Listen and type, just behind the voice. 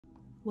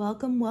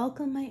Welcome,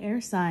 welcome, my air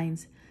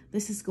signs.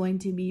 This is going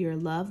to be your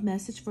love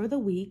message for the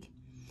week.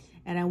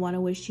 And I want to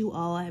wish you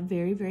all a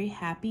very, very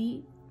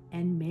happy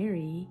and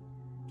merry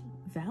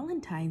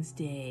Valentine's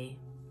Day.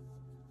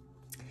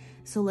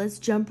 So let's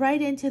jump right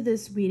into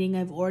this reading.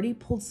 I've already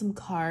pulled some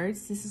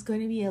cards. This is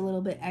going to be a little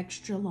bit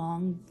extra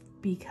long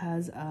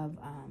because of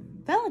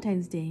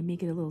Valentine's Day.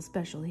 Make it a little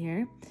special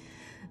here.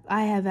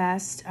 I have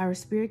asked our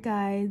spirit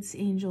guides,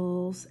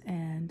 angels,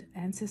 and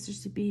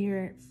ancestors to be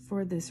here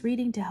for this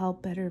reading to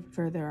help better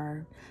further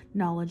our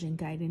knowledge and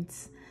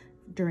guidance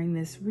during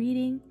this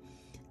reading.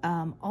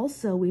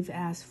 Also, we've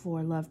asked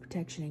for love,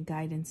 protection, and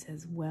guidance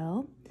as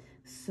well.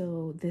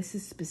 So this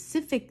is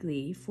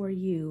specifically for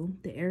you,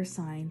 the air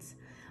signs.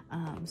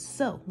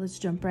 So let's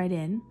jump right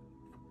in.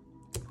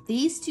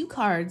 These two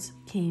cards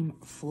came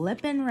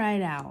flipping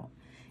right out.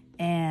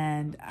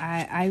 And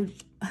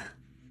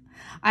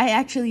I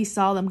actually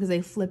saw them because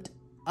they flipped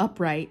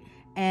upright,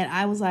 and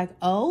I was like,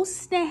 oh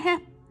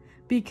snap,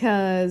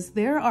 because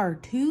there are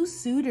two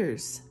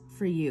suitors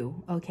for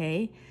you,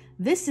 okay?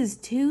 This is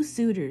two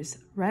suitors.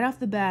 Right off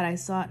the bat, I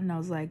saw it and I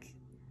was like,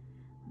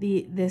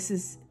 this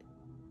is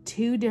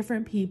two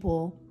different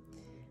people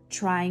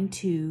trying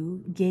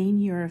to gain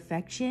your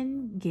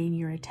affection, gain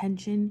your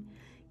attention,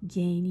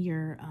 gain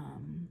your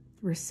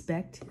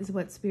respect is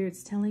what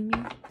Spirit's telling me.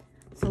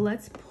 So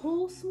let's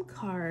pull some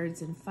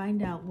cards and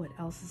find out what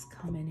else is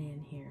coming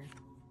in here.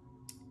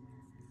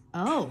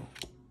 Oh,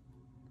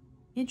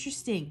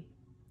 interesting.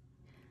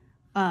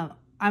 I'm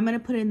going to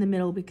put it in the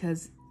middle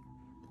because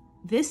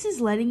this is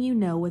letting you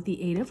know with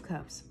the Eight of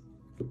Cups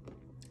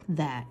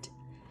that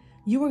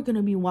you are going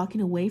to be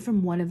walking away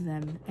from one of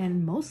them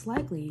and most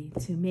likely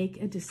to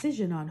make a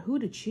decision on who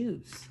to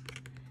choose.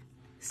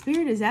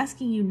 Spirit is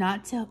asking you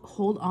not to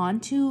hold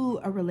on to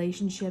a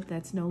relationship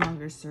that's no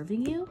longer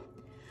serving you.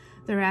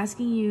 They're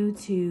asking you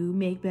to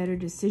make better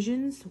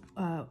decisions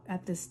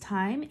at this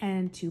time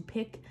and to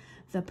pick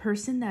the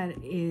person that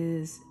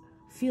is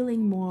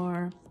feeling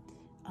more,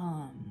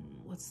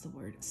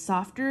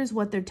 softer is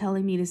what they're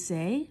telling me to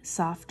say.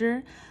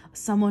 Softer,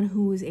 someone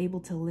who is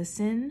able to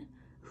listen,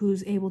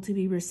 who's able to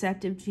be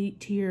receptive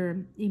to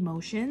your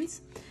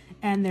emotions.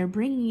 And they're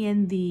bringing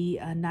in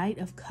the Knight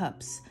of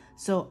Cups.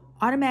 So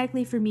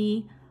automatically for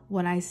me,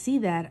 when I see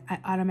that, I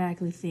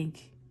automatically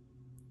think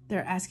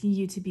they're asking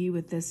you to be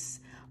with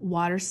this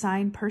water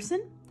sign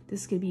person.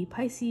 This could be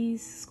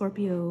Pisces,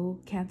 Scorpio,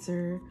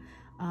 Cancer,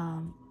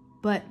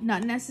 but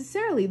not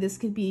necessarily. This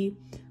could be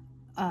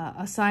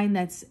a sign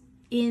that's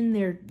in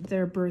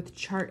their birth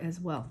chart as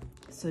well.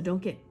 So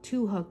don't get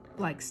too hooked,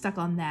 like stuck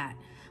on that.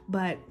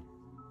 But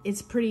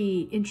it's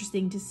pretty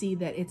interesting to see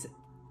that it's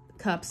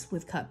cups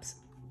with cups.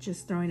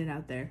 Just throwing it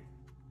out there.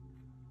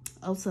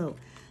 Also,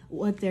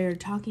 what they're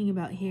talking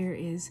about here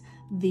is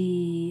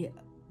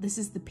this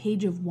is the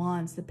Page of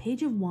Wands. The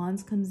Page of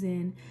Wands comes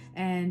in,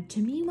 and to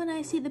me, when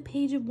I see the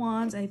Page of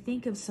Wands, I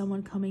think of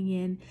someone coming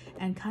in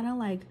and kind of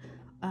like,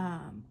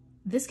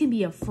 this can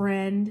be a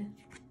friend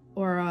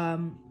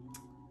or,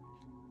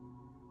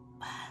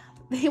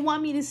 they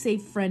want me to say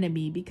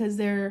frenemy because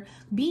they're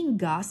being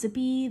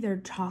gossipy. They're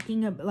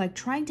talking about, like,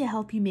 trying to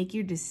help you make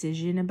your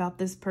decision about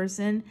this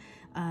person,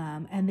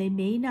 and they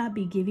may not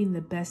be giving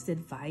the best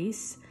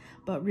advice,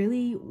 but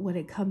really what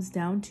it comes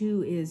down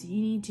to is you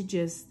need to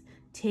just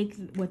take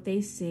what they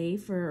say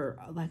for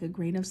like a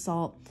grain of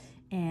salt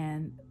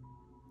and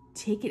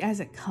take it as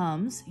it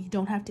comes. You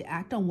don't have to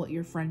act on what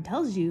your friend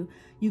tells you.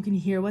 You can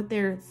hear what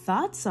their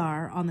thoughts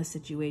are on the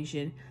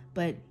situation,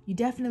 but you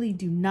definitely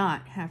do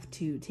not have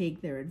to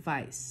take their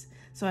advice.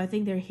 So I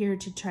think they're here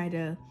to try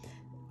to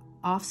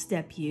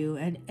off-step you,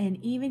 and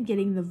even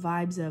getting the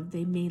vibes of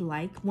they may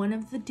like one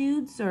of the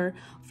dudes or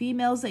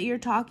females that you're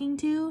talking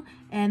to,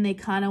 and they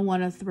kind of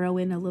want to throw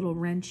in a little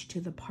wrench to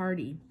the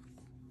party.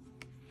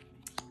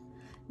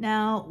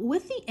 Now,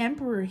 with the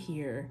Emperor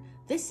here,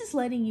 this is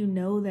letting you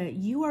know that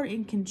you are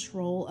in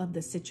control of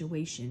the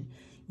situation.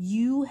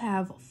 You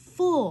have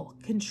full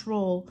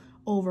control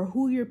over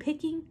who you're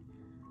picking,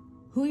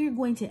 who you're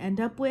going to end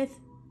up with.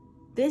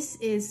 This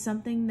is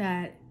something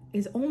that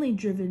is only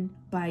driven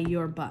by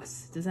your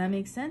bus. Does that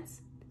make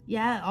sense?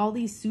 Yeah, all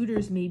these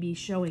suitors may be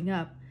showing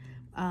up,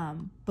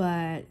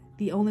 but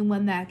the only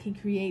one that can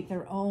create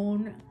their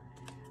own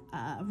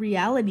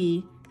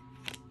reality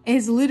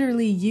is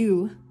literally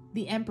you,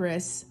 the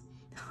Empress.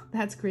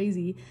 That's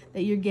crazy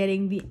that you're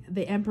getting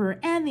the Emperor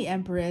and the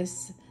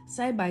Empress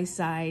side by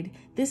side.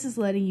 This is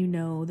letting you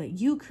know that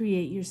you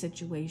create your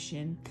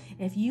situation.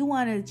 If you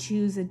want to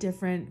choose a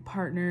different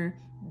partner,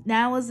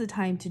 now is the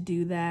time to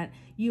do that.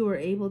 You are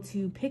able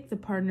to pick the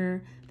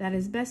partner that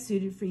is best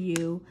suited for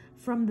you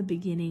from the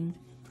beginning.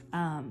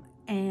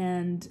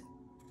 And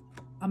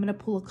I'm going to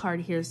pull a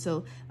card here,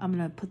 so I'm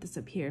going to put this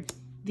up here.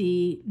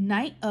 The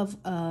Knight of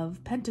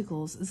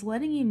Pentacles is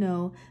letting you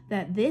know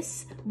that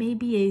this may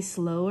be a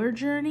slower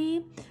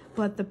journey,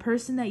 but the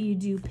person that you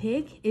do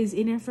pick is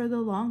in it for the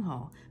long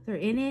haul. They're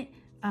in it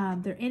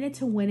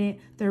to win it.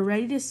 They're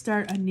ready to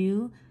start a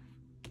new,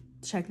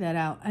 check that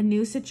out, a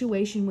new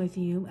situation with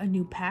you, a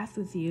new path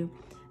with you.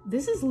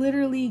 this is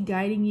literally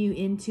guiding you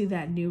into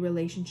that new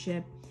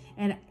relationship.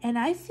 And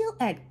I feel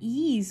at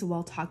ease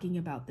while talking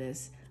about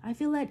this. I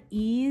feel at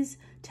ease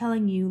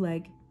telling you,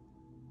 like,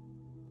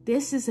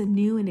 this is a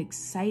new and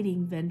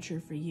exciting venture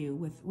for you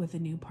with a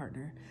new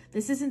partner.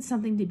 This isn't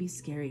something to be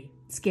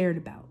scared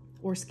about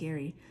or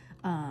scary.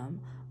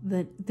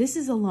 This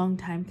is a long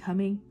time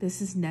coming.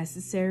 This is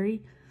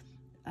necessary.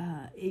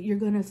 You're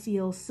going to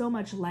feel so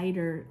much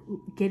lighter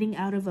getting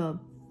out of a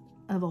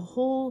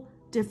whole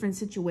different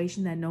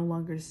situation that no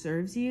longer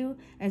serves you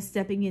and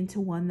stepping into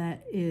one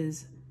that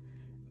is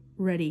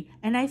ready.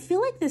 And I feel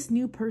like this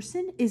new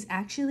person is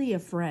actually a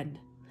friend.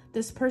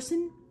 This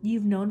person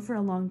you've known for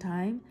a long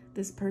time.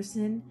 This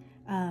person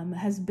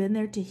has been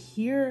there to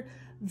hear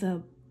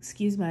the,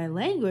 excuse my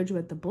language,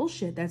 but the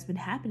bullshit that's been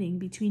happening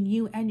between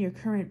you and your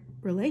current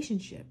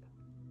relationship.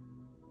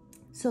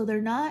 So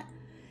they're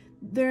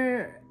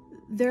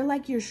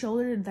like your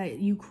shoulder that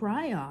you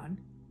cry on.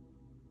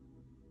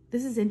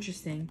 This is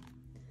interesting.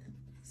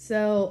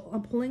 So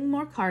I'm pulling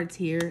more cards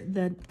here.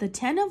 The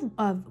 10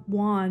 of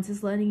Wands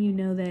is letting you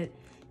know that,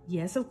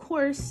 yes, of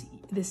course,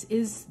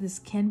 this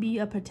can be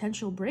a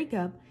potential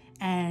breakup,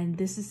 and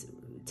this is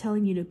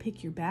telling you to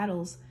pick your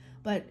battles.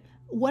 But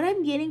what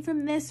I'm getting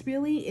from this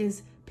really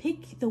is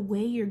pick the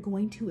way you're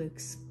going to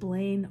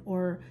explain,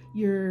 or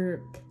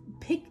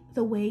pick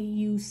the way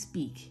you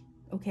speak.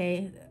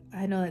 Okay,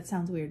 I know that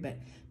sounds weird, but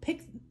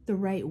pick the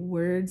right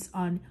words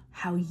on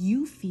how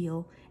you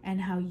feel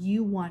and how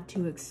you want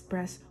to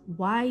express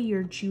why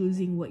you're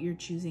choosing what you're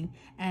choosing,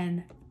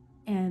 and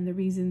the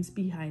reasons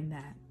behind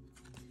that.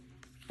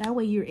 That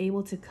way you're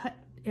able to cut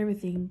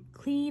everything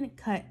clean,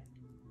 cut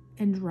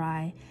and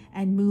dry,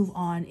 and move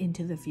on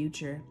into the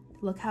future.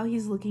 Look how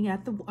he's looking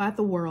at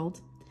the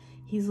world.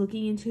 He's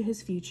looking into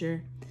his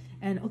future.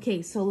 And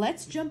okay, so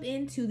let's jump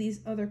into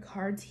these other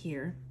cards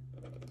here.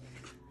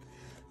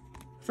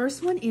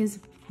 First one is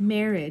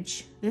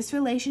marriage. This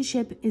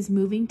relationship is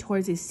moving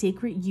towards a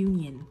sacred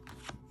union.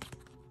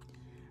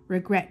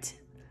 Regret.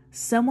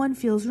 Someone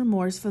feels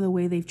remorse for the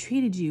way they've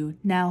treated you.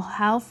 Now,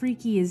 how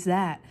freaky is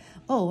that?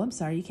 Oh, I'm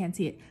sorry, you can't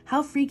see it.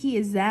 How freaky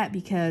is that?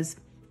 Because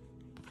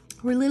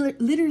we're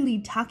literally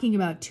talking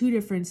about two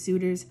different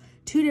suitors,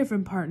 two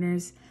different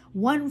partners.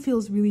 One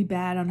feels really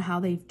bad on how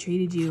they've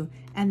treated you,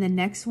 and the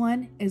next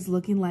one is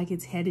looking like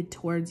it's headed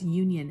towards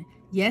union.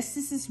 Yes,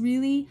 this is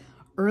really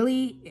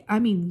early. I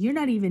mean, you're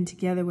not even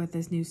together with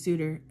this new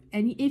suitor.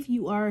 And if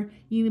you are,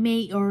 you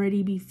may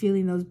already be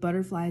feeling those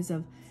butterflies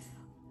of,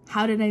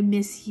 how did I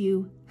miss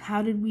you?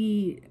 How did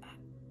we...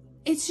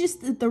 It's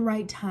just at the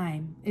right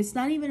time. It's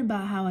not even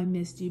about how I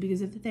missed you,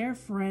 because if they're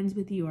friends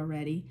with you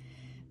already,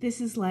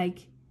 this is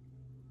like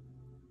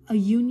a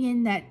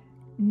union that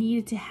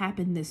needed to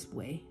happen this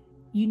way.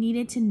 You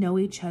needed to know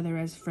each other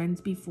as friends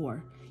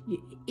before.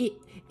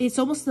 It's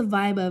almost the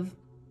vibe of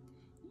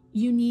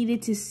you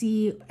needed to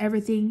see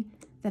everything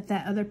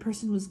that other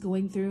person was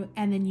going through,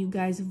 and then you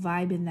guys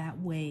vibe in that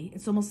way.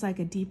 It's almost like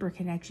a deeper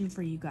connection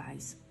for you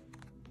guys.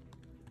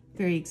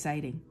 Very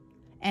exciting.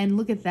 And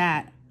look at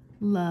that.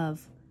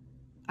 Love.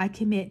 I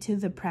commit to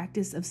the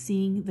practice of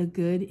seeing the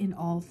good in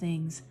all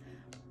things.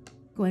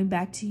 Going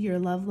back to your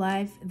love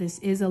life, this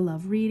is a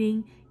love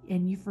reading,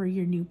 and for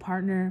your new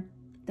partner,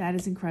 that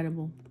is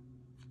incredible.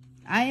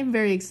 I am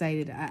very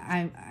excited.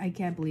 I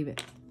can't believe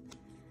it.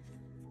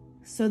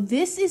 So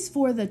this is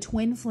for the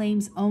twin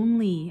flames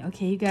only.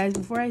 Okay, you guys,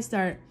 before I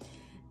start,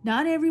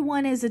 not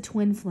everyone is a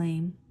twin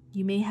flame.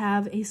 You may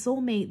have a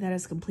soulmate that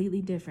is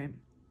completely different.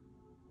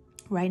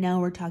 Right now,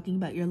 we're talking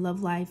about your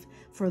love life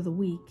for the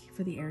week,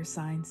 for the air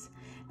signs.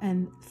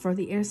 And for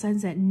the air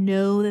signs that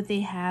know that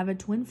they have a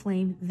twin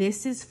flame,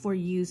 this is for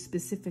you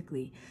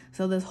specifically.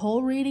 So this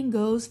whole reading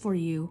goes for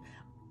you.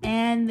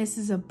 And this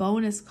is a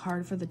bonus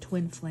card for the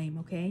twin flame,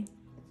 okay?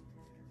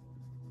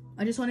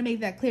 I just want to make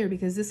that clear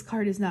because this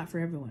card is not for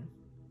everyone.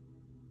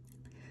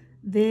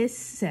 This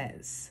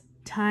says,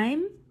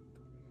 time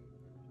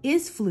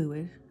is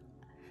fluid.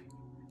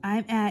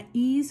 I'm at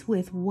ease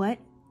with what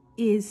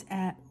is,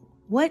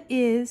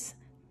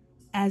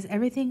 as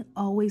everything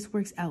always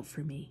works out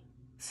for me.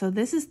 So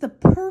this is the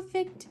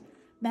perfect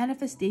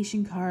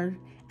manifestation card.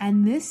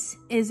 And this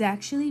is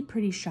actually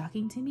pretty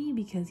shocking to me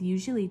because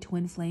usually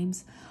twin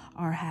flames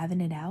are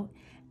having it out.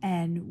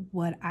 And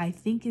what I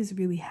think is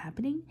really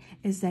happening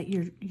is that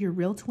your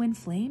real twin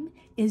flame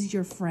is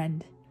your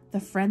friend. The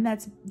friend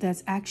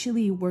that's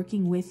actually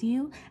working with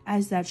you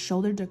as that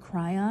shoulder to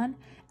cry on,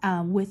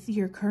 with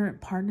your current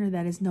partner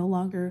that is no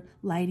longer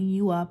lighting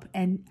you up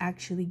and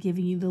actually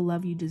giving you the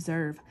love you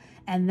deserve.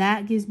 And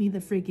that gives me the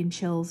freaking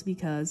chills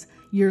because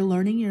you're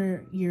learning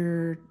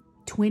your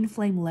twin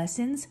flame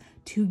lessons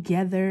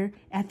together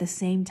at the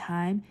same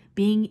time,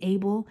 being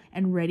able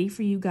and ready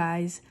for you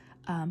guys.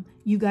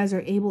 You guys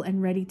are able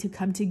and ready to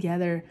come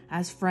together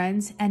as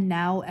friends and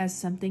now as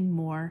something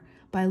more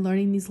by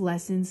learning these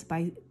lessons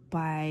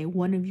by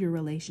one of your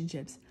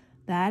relationships.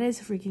 That is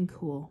freaking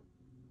cool.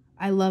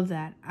 I love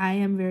that. I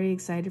am very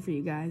excited for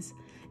you guys.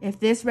 If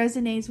this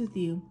resonates with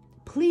you,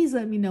 please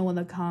let me know in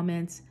the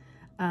comments.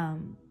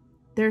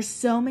 There's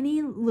so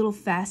many little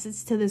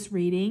facets to this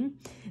reading.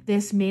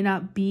 This may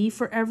not be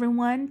for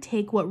everyone.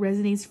 Take what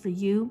resonates for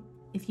you.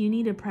 If you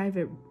need a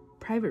private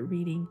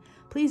reading,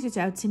 please reach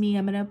out to me.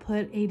 I'm going to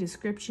put a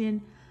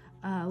description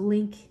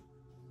link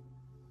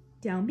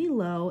down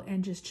below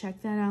and just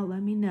check that out.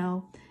 Let me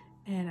know.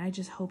 And I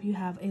just hope you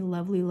have a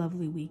lovely,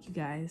 lovely week, you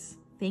guys.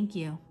 Thank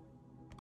you.